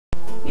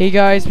Hey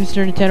guys,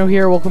 Mr. Nintendo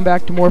here. Welcome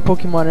back to more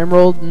Pokemon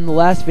Emerald. In the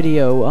last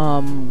video,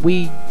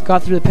 we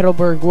got through the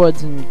Petalburg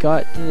Woods and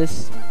got to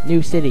this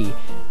new city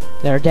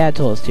that our dad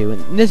told us to.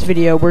 In this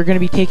video, we're going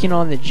to be taking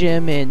on the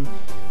gym and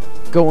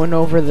going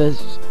over the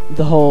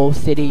whole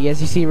city.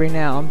 As you see right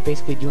now, I'm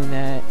basically doing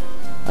that.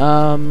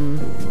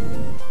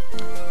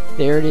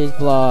 There it is,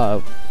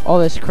 blah. All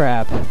this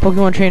crap.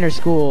 Pokemon Trainer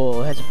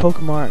School has a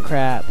Pokemon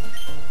crap.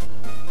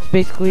 It's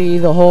basically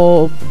the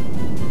whole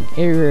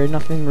area,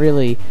 nothing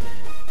really.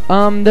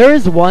 There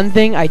is one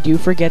thing I do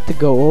forget to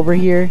go over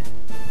here.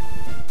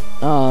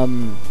 Well,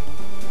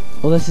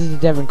 this is the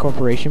Devon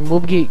Corporation.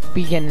 We'll be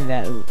getting to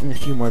that in a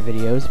few more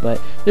videos,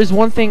 but there's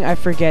one thing I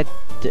forget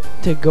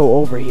to go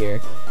over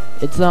here.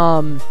 It's,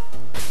 the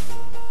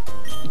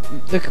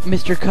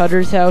Mr.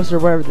 Cutter's house, or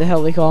whatever the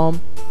hell they call him.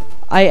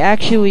 I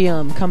actually,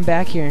 come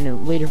back here in a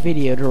later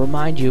video to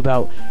remind you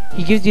about,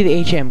 he gives you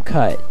the HM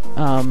cut.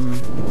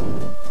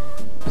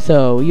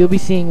 So, you'll be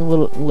seeing a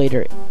little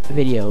later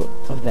video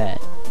of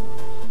that.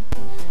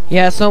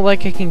 Yeah, it's not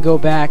like I can go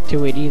back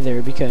to it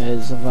either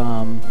because of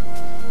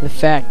the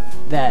fact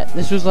that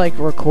this was like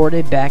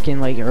recorded back in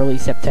like early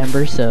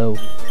September, so,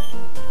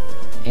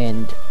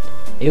 and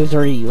it was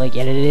already like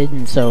edited,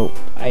 and so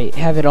I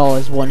have it all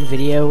as one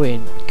video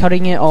and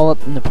cutting it all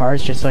up in the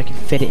parts just so I can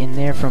fit it in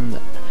there from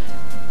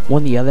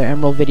one of the other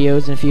Emerald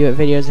videos and a few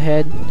videos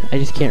ahead. I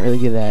just can't really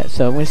do that,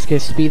 so I'm just gonna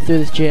speed through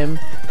this gym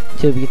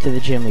until we get to the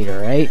gym leader,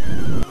 right?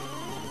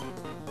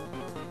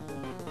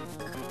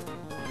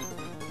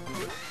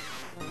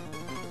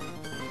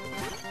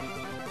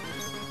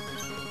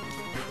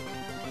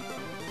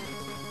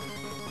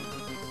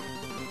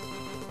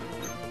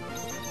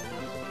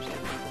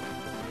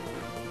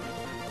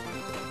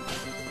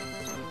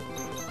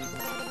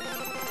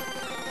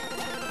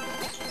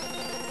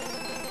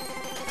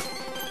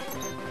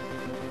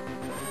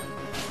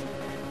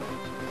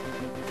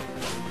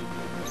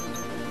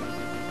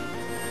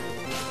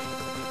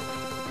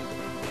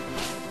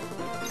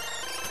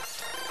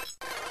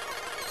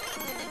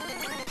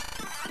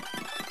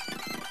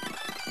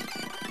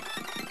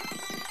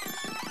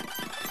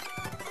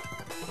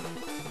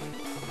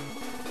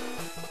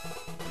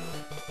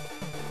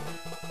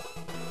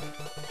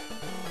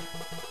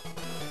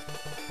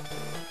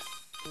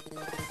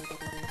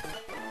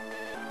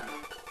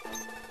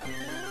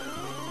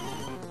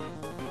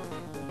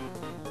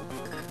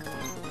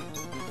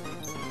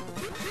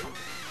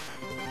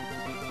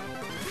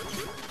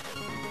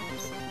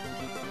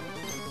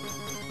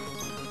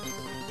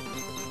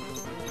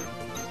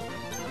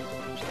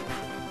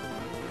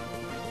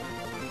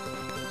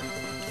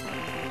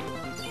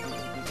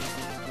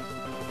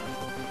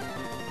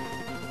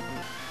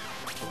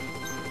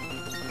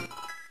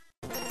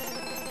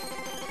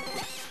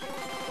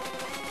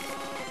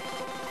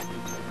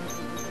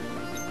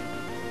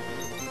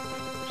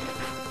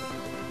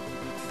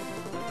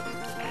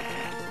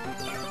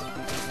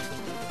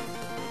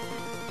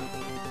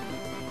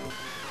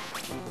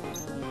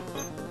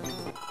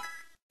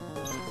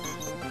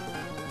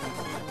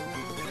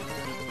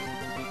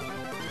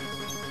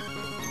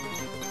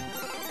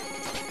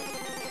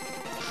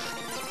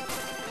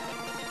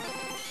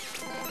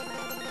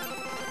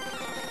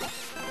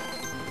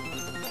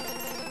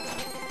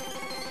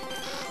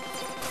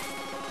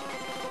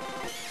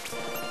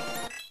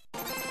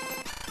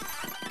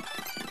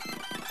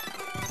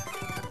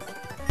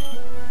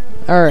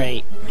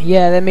 Alright,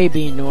 yeah, that may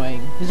be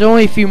annoying. There's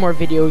only a few more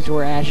videos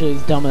where Ashley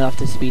is dumb enough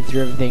to speed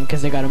through everything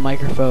because I got a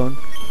microphone.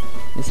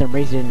 And some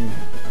reason,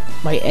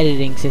 my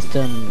editing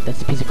system,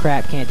 that's a piece of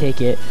crap, can't take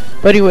it.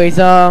 But anyways,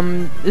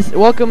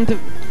 welcome to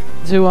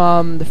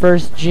the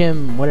first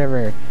gym,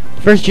 whatever.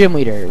 First gym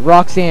leader,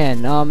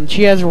 Roxanne.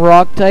 She has a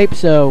rock type,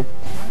 so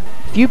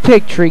if you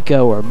pick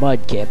Trico or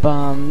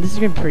Mudkip, this is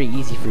gonna be pretty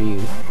easy for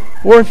you.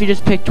 Or if you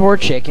just pick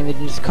Torchic and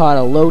then just caught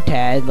a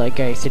Lotad, like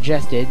I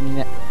suggested,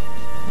 and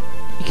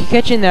you can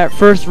catch in that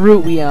first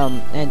route we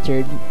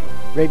entered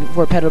right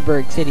before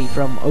Petalburg City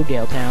from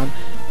Oakdale Town.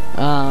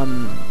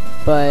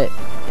 But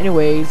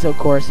anyways, of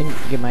course, I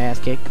can get my ass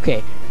kicked.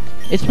 Okay,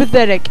 it's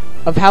pathetic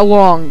of how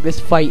long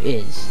this fight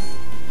is.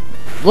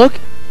 Look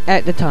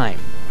at the time.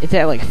 It's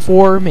at like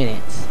 4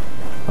 minutes.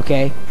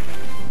 Okay,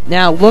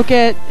 now look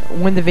at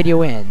when the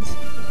video ends.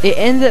 It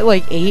ends at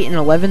like 8 and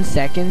 11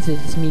 seconds.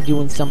 It's just me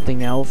doing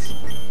something else.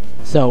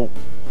 So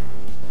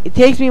it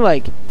takes me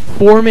like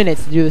 4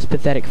 minutes to do this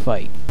pathetic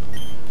fight.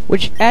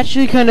 Which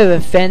actually kind of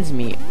offends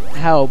me,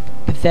 how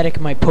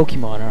pathetic my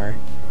Pokemon are.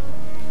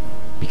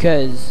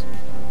 Because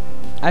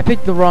I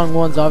picked the wrong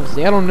ones,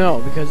 obviously. I don't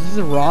know, because this is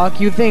a rock.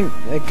 You'd think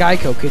that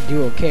Geico could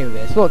do okay with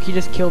this. Look, he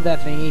just killed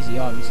that thing easy,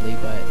 obviously,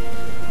 but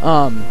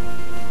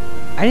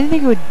I didn't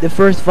think the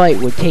first fight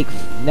would take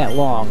that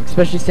long,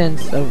 especially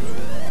since of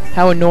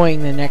how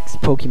annoying the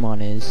next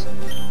Pokemon is.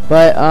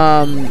 But,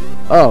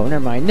 oh, never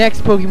mind.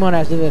 Next Pokemon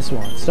after this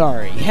one.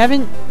 Sorry.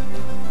 Haven't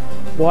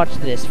watched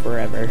this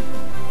forever.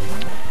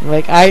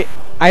 Like, I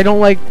don't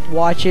like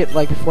watch it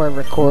like before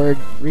I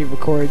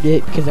re-record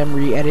it because I'm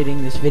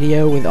re-editing this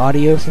video with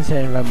audio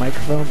instead of a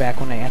microphone back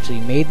when I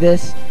actually made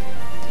this.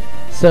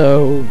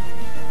 So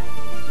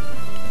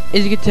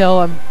as you can tell,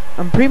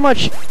 I'm pretty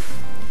much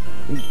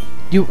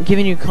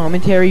giving you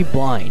commentary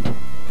blind,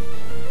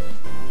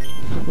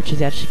 which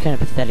is actually kind of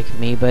pathetic of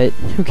me, but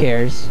who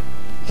cares?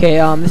 Okay,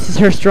 this is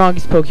her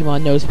strongest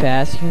Pokemon,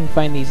 Nosepass. You can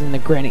find these in the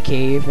Granite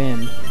Cave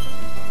and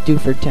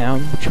Dewford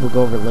Town, which we'll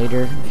go over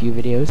later in a few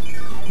videos.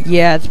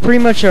 Yeah, it's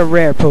pretty much a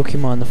rare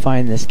Pokemon to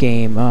find in this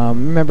game.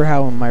 Remember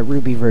how in my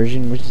Ruby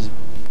version, which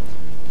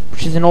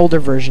is an older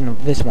version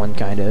of this one,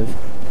 kind of.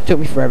 It took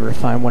me forever to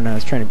find one. I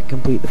was trying to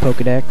complete the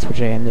Pokedex,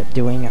 which I ended up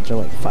doing after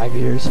like 5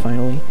 years,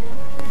 finally.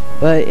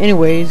 But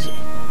anyways,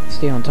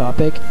 stay on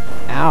topic.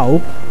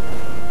 Ow.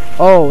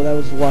 Oh, that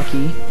was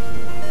lucky.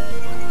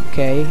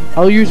 Okay,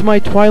 I'll use my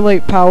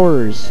Twilight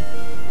powers.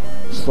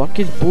 Suck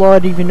his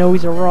blood even though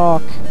he's a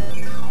rock.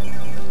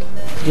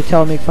 You can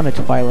tell I make fun of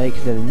Twilight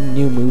because it's a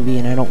new movie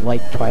and I don't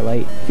like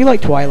Twilight. If you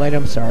like Twilight,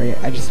 I'm sorry,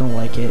 I just don't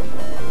like it.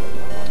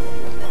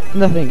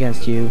 Nothing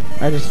against you,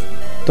 I just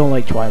don't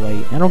like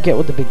Twilight. I don't get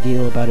what the big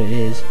deal about it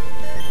is.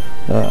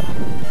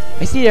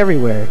 I see it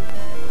everywhere.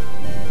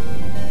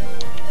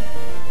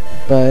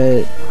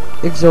 But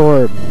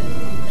Exorb.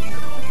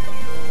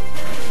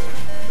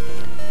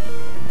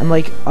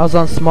 I was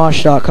on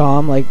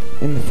Smosh.com, like,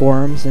 in the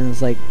forums, and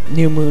it's like,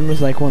 New Moon was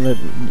like one of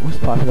the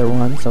most popular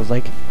ones. So I was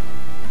like,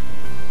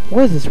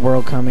 what is this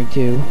world coming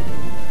to?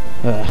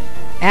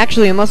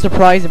 Actually, I'm not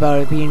surprised about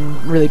it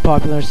being really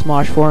popular in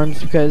Smosh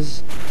forums,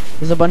 because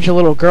there's a bunch of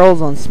little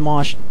girls on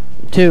Smosh,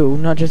 too,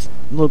 not just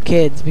little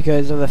kids,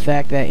 because of the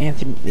fact that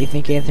they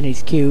think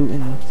Anthony's cute,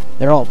 and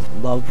they're all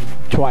love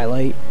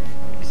Twilight,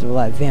 because of all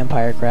that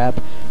vampire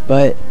crap,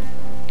 but,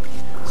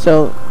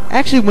 so,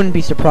 actually wouldn't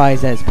be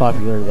surprised that it's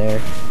popular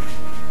there.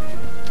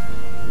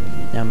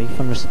 Now make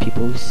fun of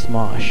people who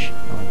smosh,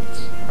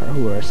 or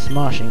who are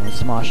smoshing on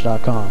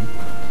Smosh.com.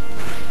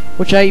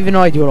 Which even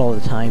though I do it all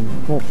the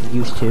time, well,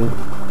 used to.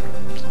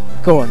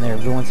 Go on there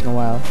every once in a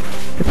while.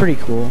 They're pretty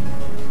cool.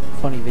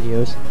 Funny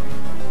videos.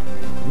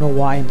 I don't know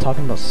why I'm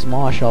talking about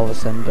Smosh all of a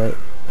sudden, but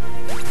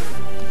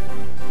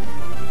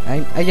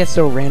I get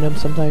so random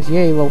sometimes.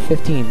 Yay, level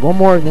 15. One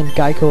more, then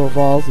Geico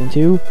evolves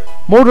into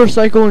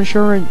motorcycle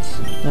insurance.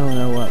 I don't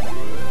know what.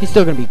 He's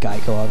still gonna be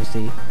Geico,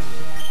 obviously.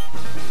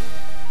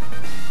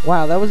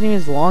 Wow, that wasn't even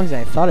as long as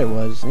I thought it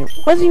was. It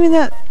wasn't even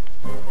that.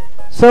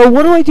 So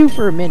what do I do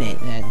for a minute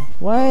then?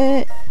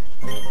 What?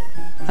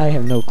 I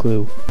have no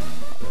clue.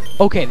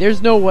 Okay,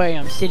 there's no way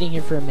I'm sitting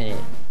here for a minute.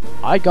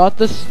 I got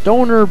the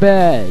Stoner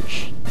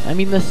badge. I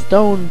mean the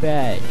Stone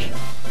badge.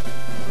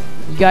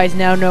 You guys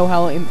now know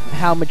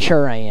how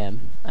mature I am.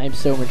 I am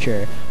so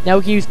mature. Now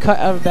we can use Cut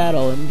Out of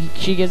Battle, and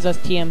she gives us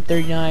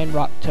TM39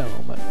 Rock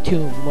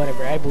Tomb,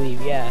 whatever, I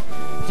believe, yeah.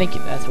 I think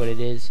that's what it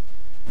is.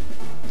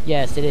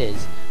 Yes, it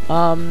is.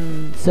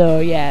 So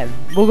yeah,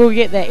 we'll go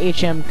get that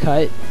HM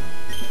cut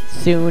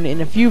soon.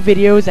 In a few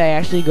videos, I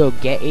actually go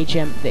get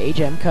the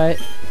HM cut,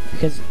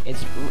 because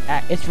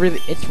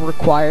it's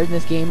required in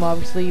this game,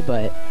 obviously,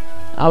 but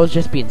I was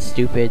just being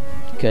stupid,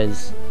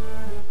 because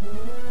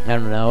I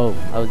don't know,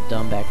 I was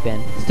dumb back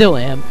then. Still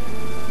am.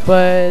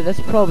 But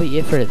that's probably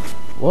it for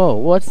whoa,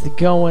 what's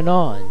going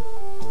on?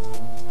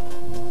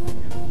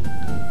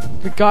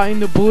 The guy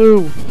in the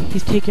blue,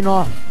 he's taking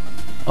off.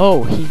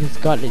 Oh, he's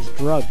got his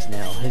drugs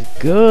now. His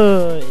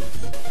goods.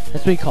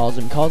 That's what he calls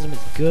them. He calls them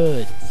his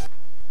goods.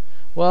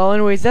 Well,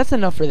 anyways, that's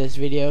enough for this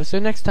video. So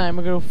next time,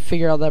 we're going to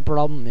figure out that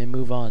problem and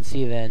move on. See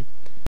you then.